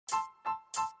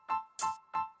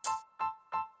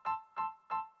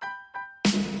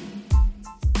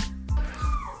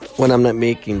when I'm not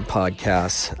making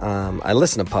podcasts, I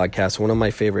listen to podcasts. One of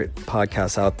my favorite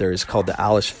podcasts out there is called The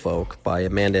Irish Folk by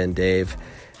Amanda and Dave.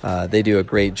 They do a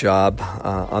great job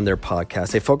on their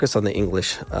podcast. They focus on the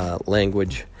English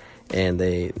language, and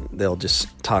they'll just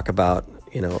talk about,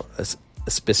 a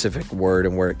specific word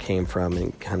and where it came from,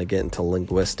 and kind of get into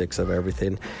linguistics of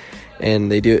everything.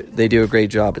 And they do a great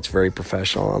job. It's very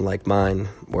professional, unlike mine,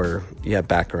 where you have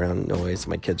background noise.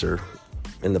 My kids are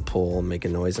in the pool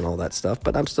making noise and all that stuff,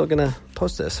 but I'm still gonna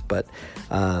post this. But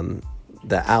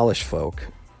the Irish Folk,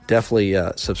 definitely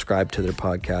subscribe to their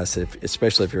podcast,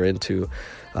 especially if you're into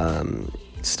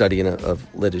studying of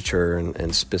literature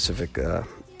and specific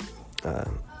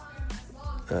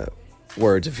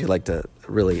words. If you like to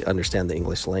really understand the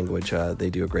English language,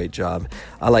 they do a great job.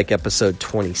 I like episode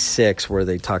 26 where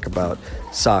they talk about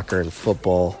soccer and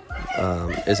football.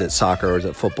 Is it soccer or is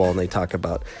it football? And they talk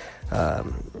about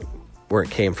where it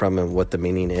came from and what the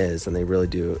meaning is, and they really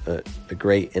do a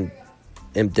great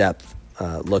in-depth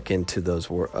look into those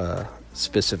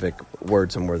specific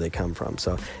words and where they come from.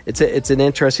 So it's an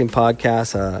interesting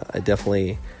podcast. I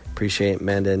definitely appreciate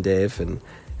Amanda and Dave and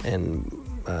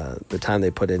the time they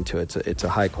put into it. It's a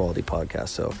high quality podcast.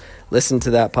 So listen to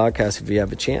that podcast if you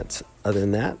have a chance. Other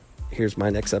than that, here's my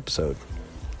next episode.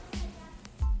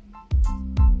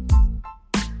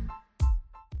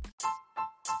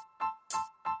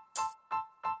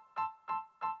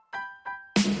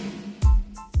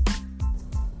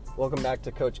 Welcome back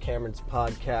to Coach Cameron's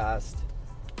podcast.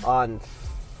 On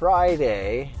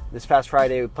Friday, this past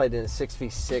Friday, we played in a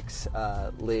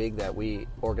 6v6 league that we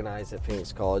organized at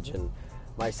Phoenix College, and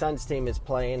my son's team is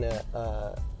playing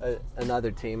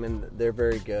another team, and they're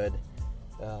very good.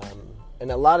 And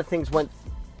a lot of things went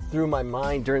through my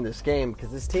mind during this game,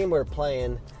 because this team we're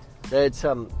playing, they had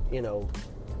some,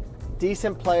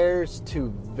 decent players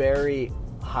to very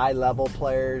high-level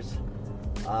players.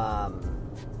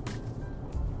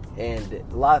 And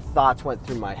a lot of thoughts went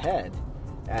through my head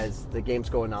as the game's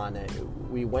going on.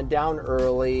 We went down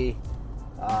early.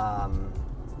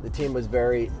 The team was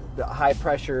the high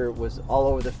pressure was all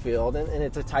over the field, and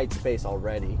it's a tight space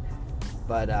already.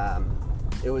 But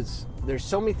there's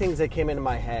so many things that came into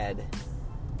my head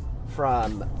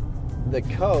from the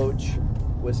coach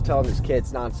was telling his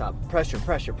kids nonstop, pressure,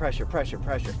 pressure, pressure, pressure,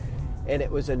 pressure. And it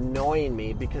was annoying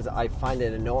me because I find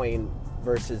it annoying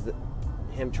versus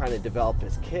him trying to develop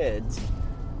his kids,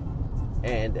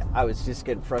 and I was just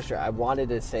getting frustrated. I wanted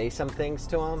to say some things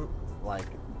to him, like,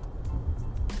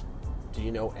 do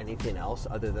you know anything else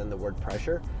other than the word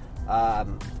pressure?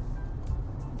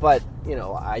 But,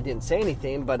 I didn't say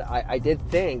anything, but I did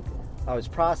think, I was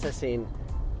processing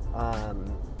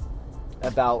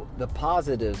about the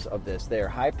positives of this. They're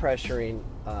high pressuring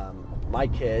my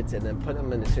kids and then putting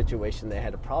them in a situation they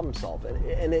had to problem solve.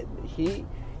 And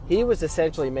he was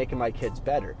essentially making my kids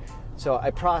better. So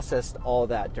I processed all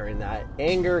that during that.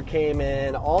 Anger came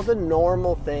in, all the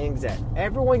normal things that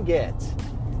everyone gets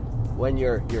when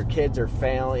your kids are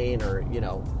failing or,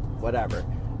 whatever.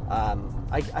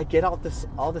 I get all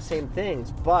the same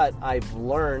things, but I've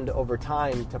learned over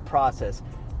time to process,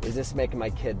 is this making my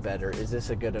kid better? Is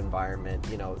this a good environment?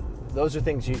 Those are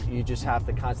things you just have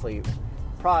to constantly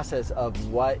process of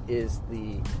what is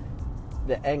the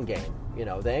end game.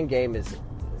 The end game is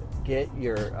get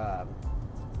your,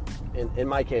 in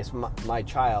my case, my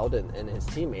child and his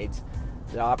teammates,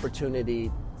 the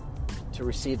opportunity to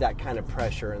receive that kind of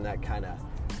pressure and that kind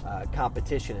of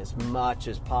competition as much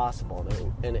as possible.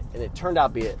 And it turned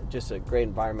out to be just a great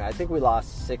environment. I think we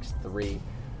lost 6-3,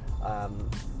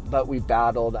 but we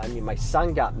battled. I mean, my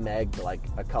son got megged like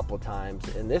a couple times,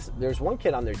 and there's one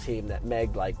kid on their team that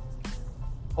megged like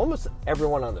almost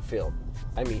everyone on the field.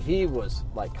 I mean, he was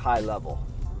like high level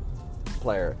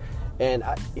player, and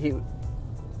he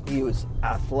was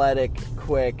athletic,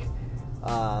 quick.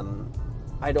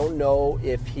 I don't know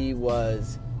if he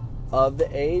was of the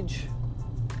age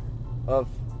of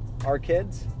our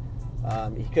kids.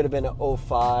 He could have been an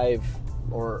 05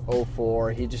 or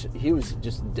 04. He was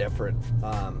just different.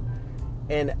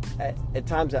 And at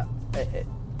times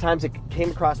it came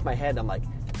across my head. I'm like,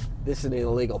 this is an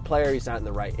illegal player. He's not in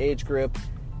the right age group.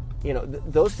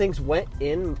 Those things went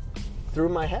in through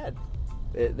my head.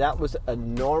 That was a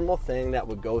normal thing that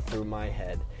would go through my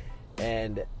head.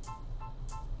 And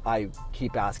I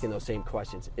keep asking those same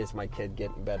questions. Is my kid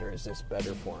getting better? Is this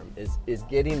better for him? Is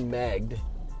getting megged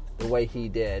the way he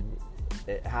did?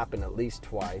 It happened at least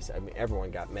twice. I mean,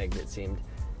 everyone got megged, it seemed.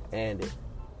 And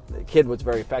the kid was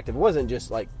very effective. It wasn't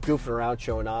just like goofing around,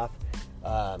 showing off.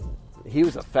 He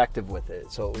was effective with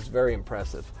it. So it was very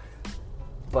impressive.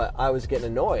 But I was getting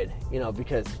annoyed,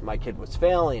 because my kid was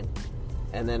failing.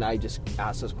 And then I just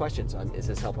ask those questions. Is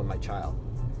this helping my child?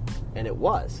 And it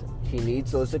was. He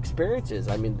needs those experiences.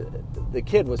 I mean, the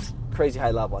kid was crazy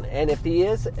high level. And if he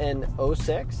is an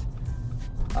 06,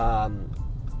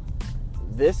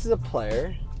 this is a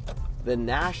player the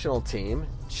national team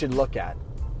should look at.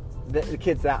 The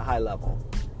kid's that high level.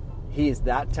 He's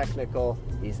that technical.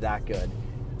 He's that good.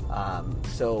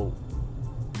 So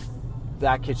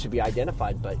that kid should be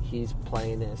identified, but he's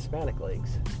playing in Hispanic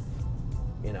leagues.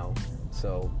 You know,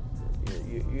 so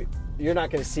you're not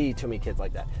going to see too many kids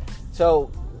like that.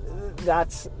 So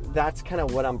that's kind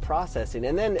of what I'm processing.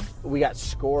 And then we got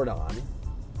scored on.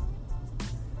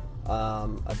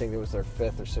 I think it was their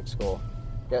 5th or 6th goal.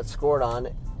 Got scored on,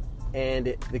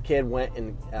 and the kid went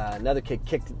and another kid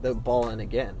kicked the ball in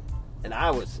again. And I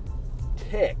was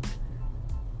ticked.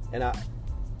 And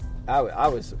I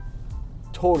was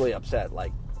totally upset.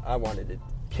 Like, I wanted to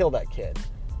kill that kid.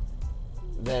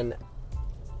 Then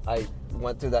I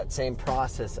went through that same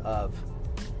process of,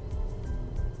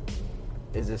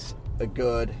 is this a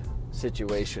good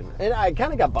situation? And I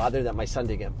kind of got bothered that my son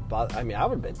didn't get bothered. I mean, I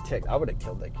would have been ticked. I would have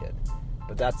killed that kid.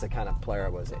 But that's the kind of player I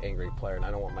was, an angry player, and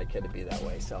I don't want my kid to be that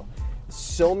way.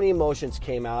 So many emotions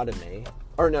came out of me,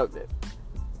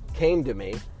 came to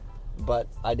me, but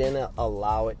I didn't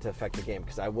allow it to affect the game,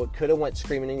 because I could have went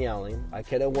screaming and yelling. I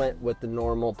could have went what the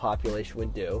normal population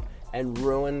would do and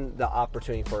ruined the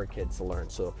opportunity for our kids to learn.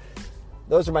 So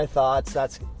those are my thoughts.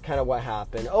 That's kind of what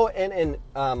happened. Oh, and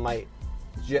my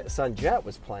son Jet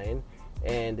was playing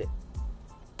and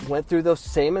went through those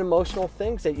same emotional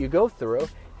things that you go through.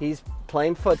 He's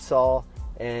playing futsal,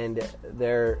 and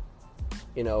they're,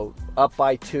 up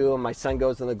by 2, and my son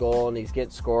goes in the goal, and he's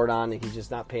getting scored on, and he's just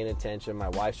not paying attention. My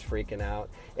wife's freaking out,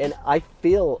 and I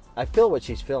feel what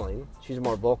she's feeling. She's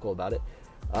more vocal about it,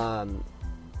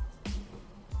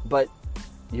 but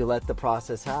you let the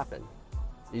process happen.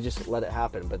 You just let it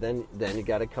happen. But then you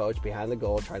got a coach behind the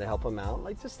goal trying to help him out.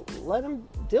 Like, just let him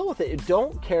deal with it.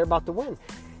 Don't care about the win.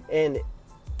 And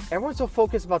everyone's so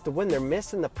focused about the win, they're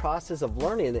missing the process of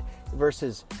learning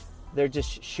versus they're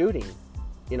just shooting.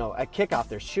 At kickoff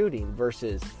they're shooting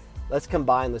versus let's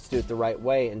combine, let's do it the right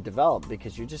way and develop,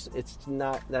 because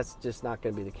that's just not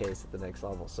going to be the case at the next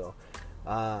level. So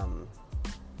a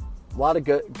lot of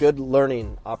good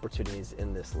learning opportunities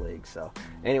in this league. So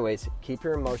anyways, keep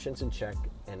your emotions in check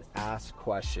and ask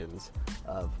questions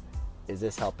of, is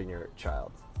this helping your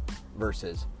child,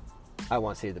 versus I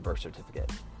want to see the birth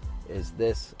certificate. Is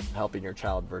this helping your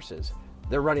child versus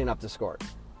they're running up to score?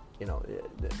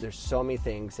 There's so many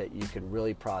things that you can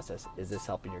really process. Is this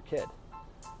helping your kid?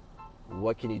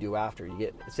 What can you do after?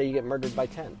 Say you get murdered by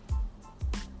 10.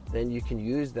 Then you can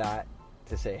use that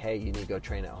to say, hey, you need to go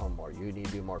train at home more. You need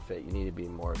to do more fit. You need to be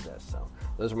more of this. So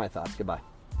those are my thoughts. Goodbye.